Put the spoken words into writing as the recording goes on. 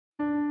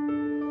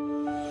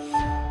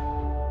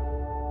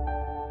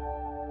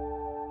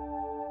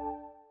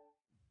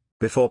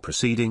Before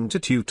proceeding to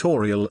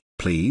tutorial,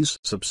 please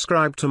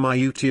subscribe to my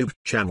YouTube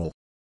channel.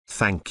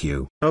 Thank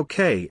you.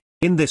 Okay,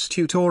 in this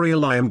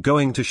tutorial I am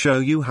going to show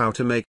you how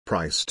to make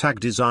price tag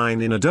design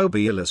in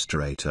Adobe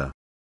Illustrator.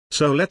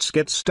 So let's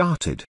get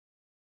started.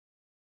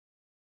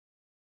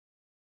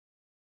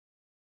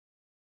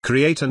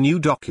 Create a new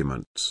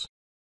document.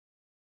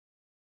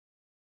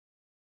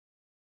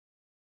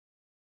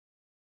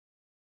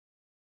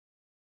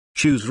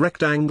 Choose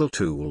Rectangle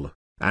tool,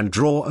 and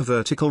draw a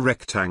vertical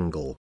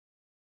rectangle.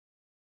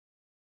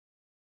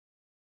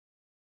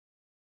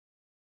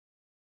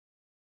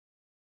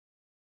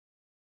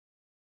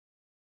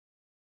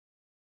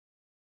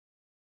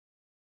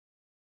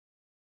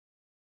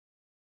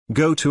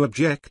 Go to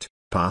Object,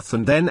 Path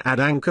and then add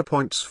anchor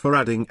points for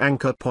adding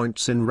anchor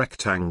points in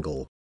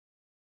rectangle.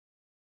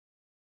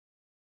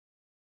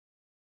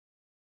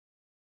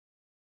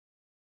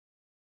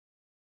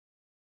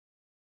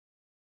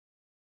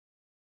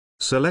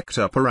 Select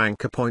upper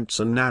anchor points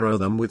and narrow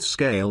them with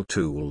Scale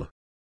tool.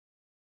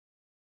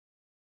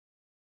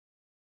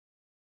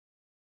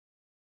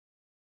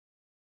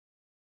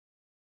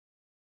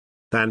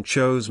 Then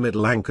choose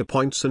middle anchor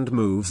points and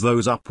move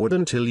those upward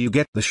until you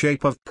get the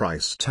shape of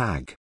price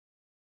tag.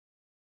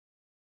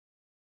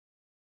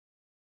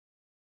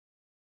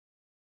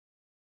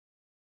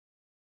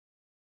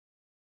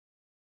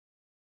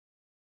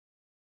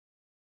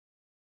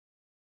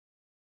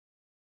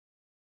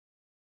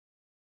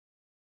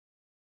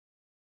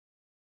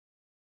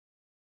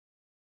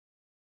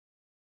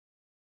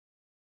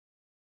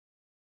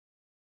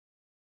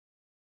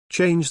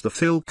 Change the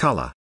fill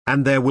color,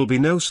 and there will be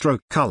no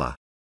stroke color.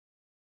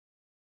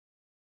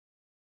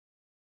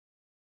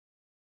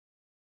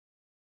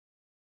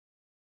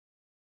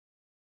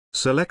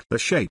 Select the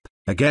shape,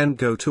 again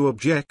go to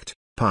Object,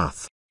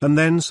 Path, and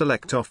then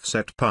select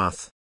Offset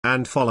Path,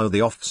 and follow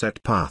the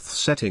Offset Path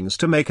settings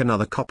to make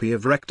another copy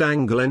of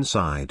rectangle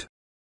inside.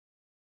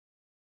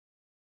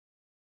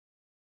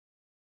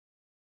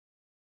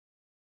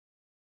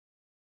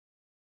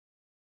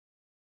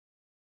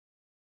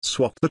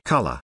 Swap the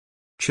color.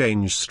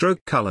 Change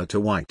stroke color to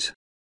white.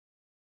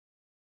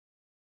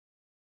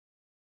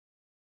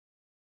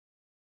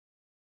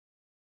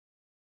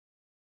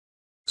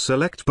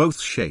 Select both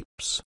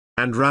shapes,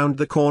 and round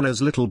the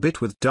corners little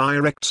bit with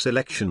Direct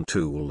Selection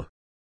tool.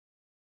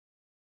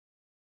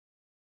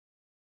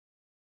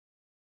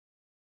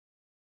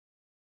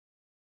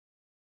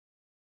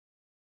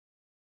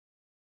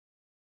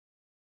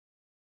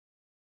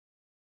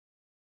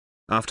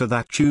 After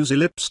that choose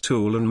Ellipse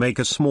tool and make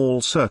a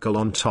small circle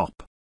on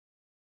top.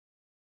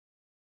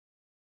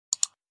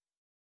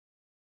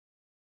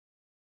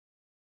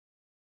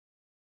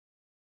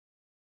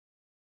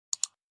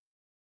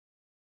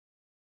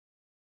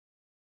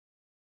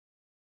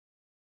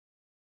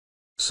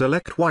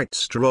 Select white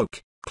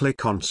stroke,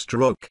 click on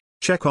stroke,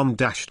 check on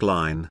dashed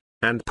line,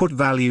 and put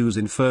values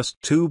in first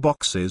two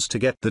boxes to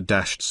get the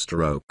dashed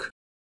stroke.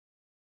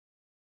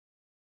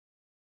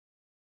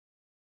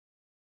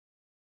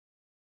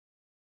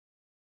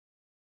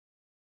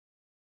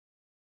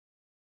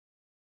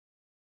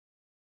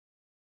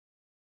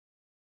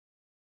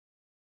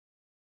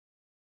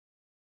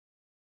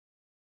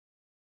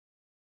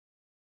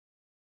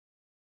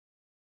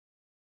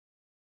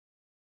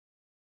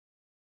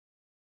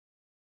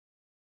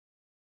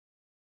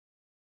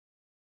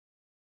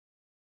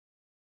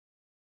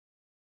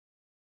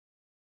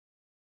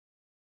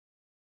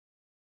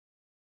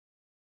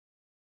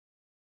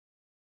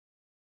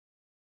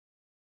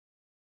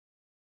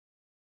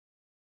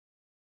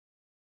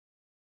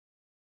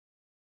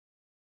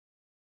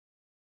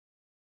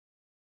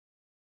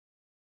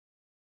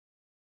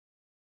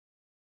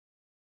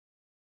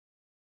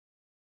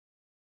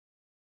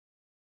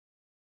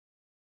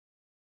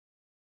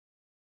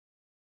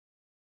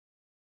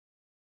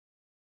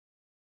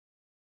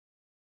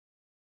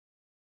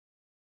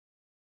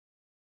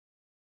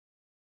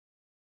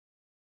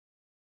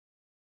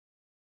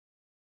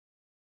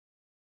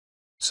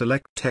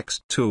 Select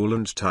Text tool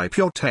and type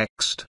your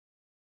text.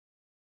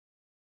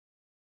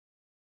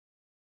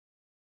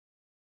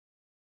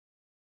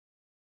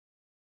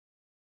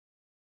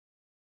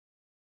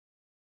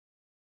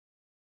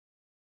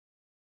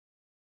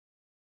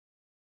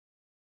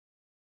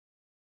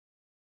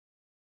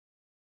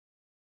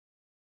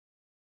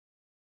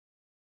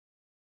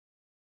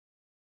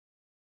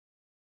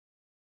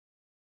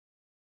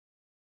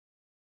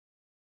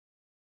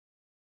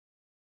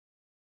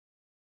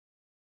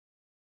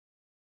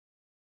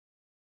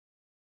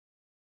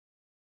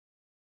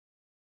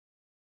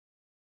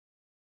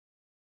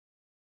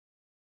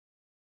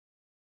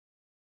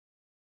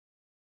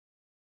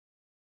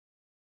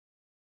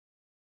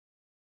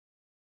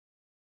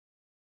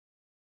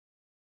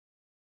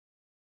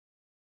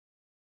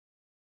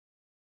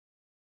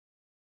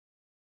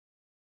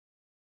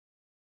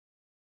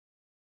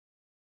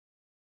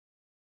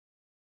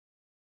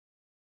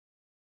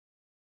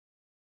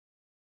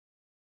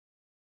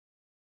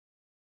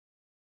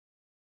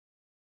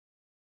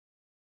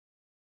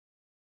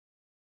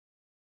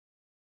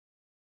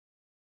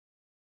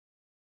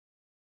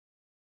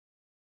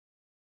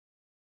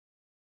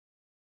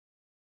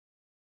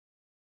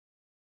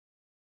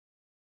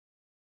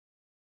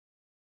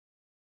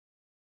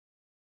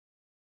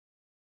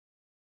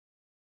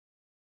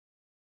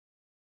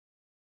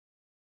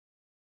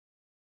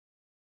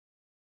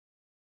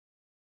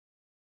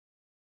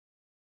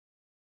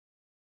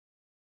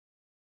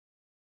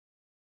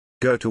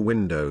 Go to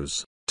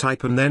Windows,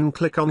 type and then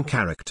click on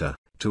Character,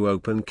 to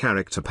open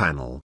Character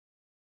panel.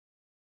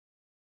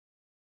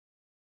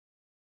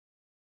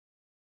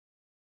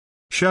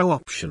 Show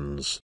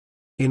options.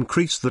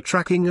 Increase the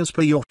tracking as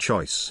per your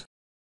choice.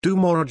 Do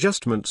more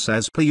adjustments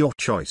as per your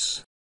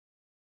choice.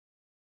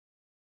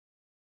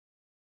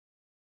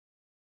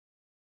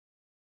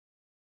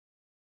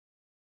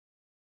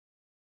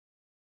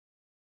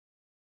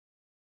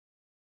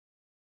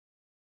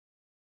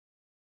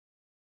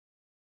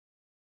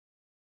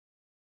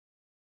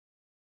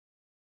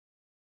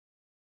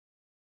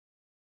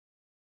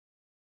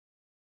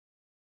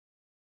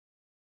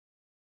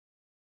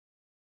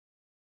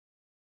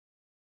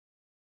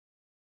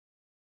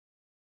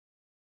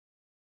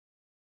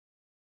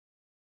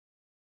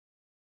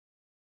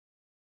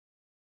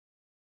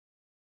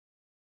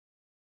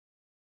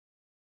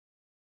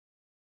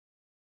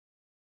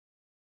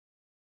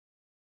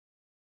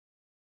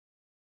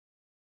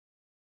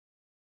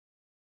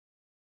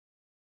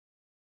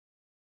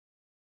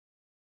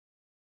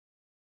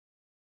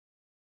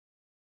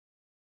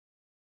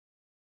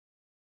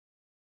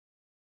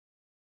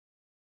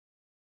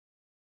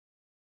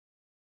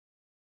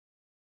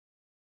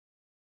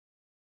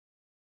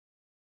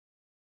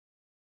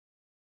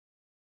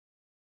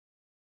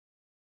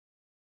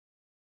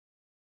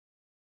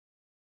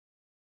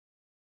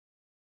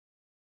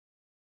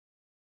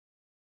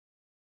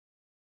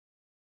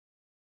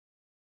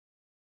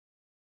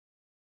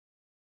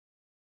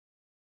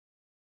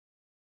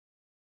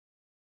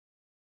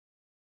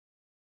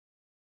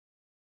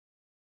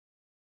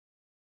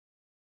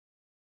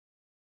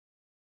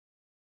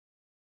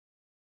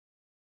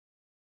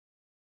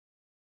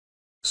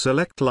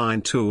 Select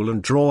Line tool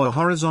and draw a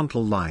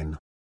horizontal line.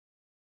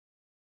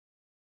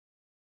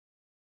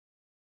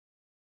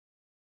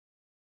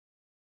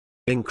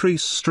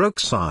 Increase stroke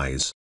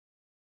size.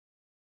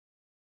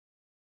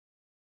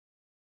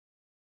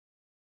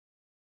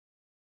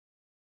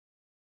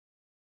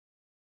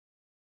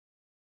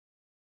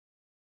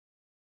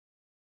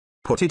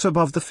 Put it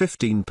above the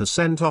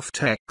 15% off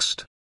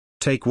text.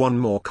 Take one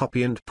more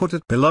copy and put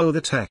it below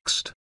the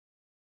text.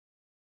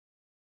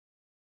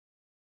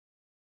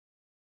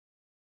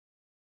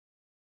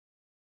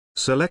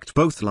 Select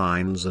both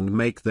lines and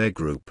make their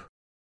group.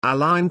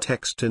 Align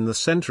text in the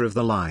center of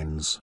the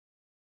lines.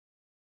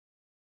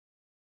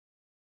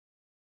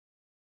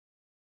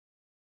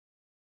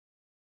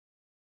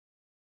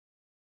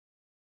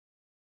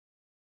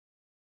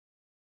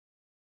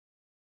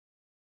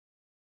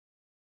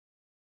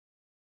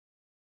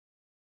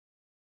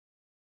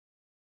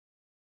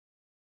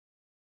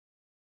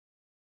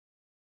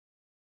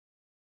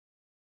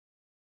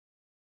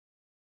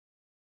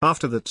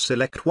 After that,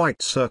 select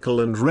white circle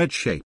and red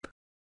shape.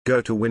 Go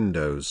to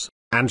Windows,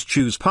 and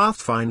choose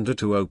Pathfinder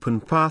to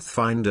open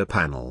Pathfinder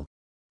panel.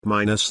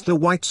 Minus the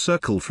white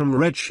circle from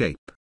red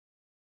shape.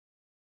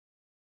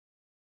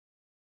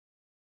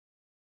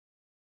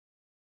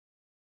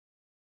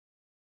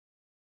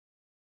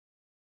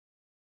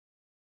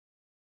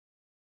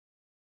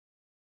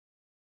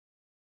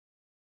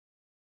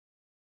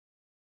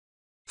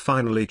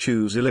 Finally,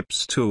 choose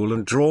Ellipse tool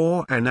and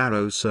draw an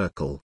arrow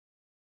circle.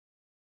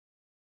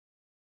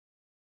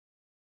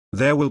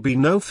 There will be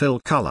no fill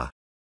color.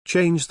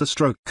 Change the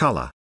stroke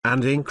color,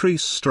 and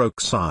increase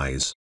stroke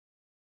size.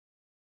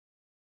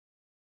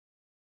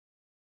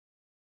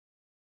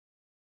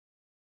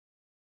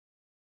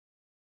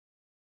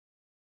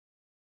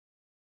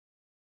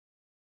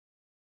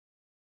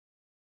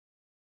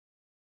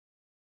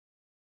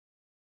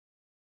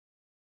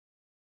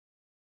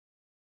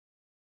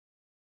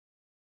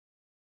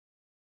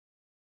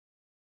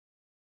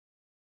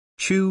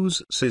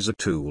 Choose Scissor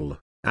tool,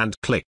 and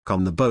click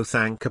on the both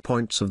anchor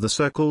points of the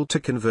circle to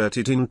convert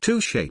it into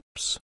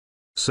shapes.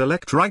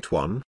 Select right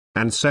one,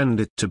 and send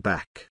it to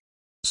back,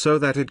 so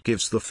that it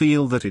gives the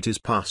feel that it is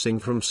passing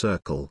from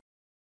circle.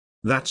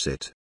 That's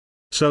it.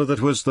 So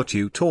that was the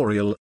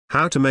tutorial,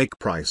 how to make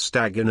price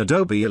tag in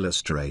Adobe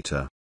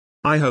Illustrator.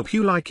 I hope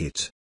you like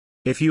it.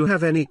 If you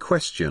have any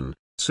question,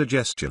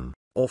 suggestion,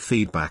 or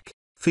feedback,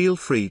 feel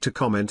free to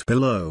comment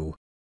below.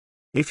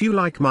 If you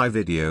like my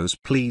videos,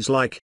 please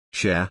like,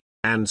 share,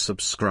 and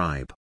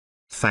subscribe.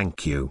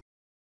 Thank you.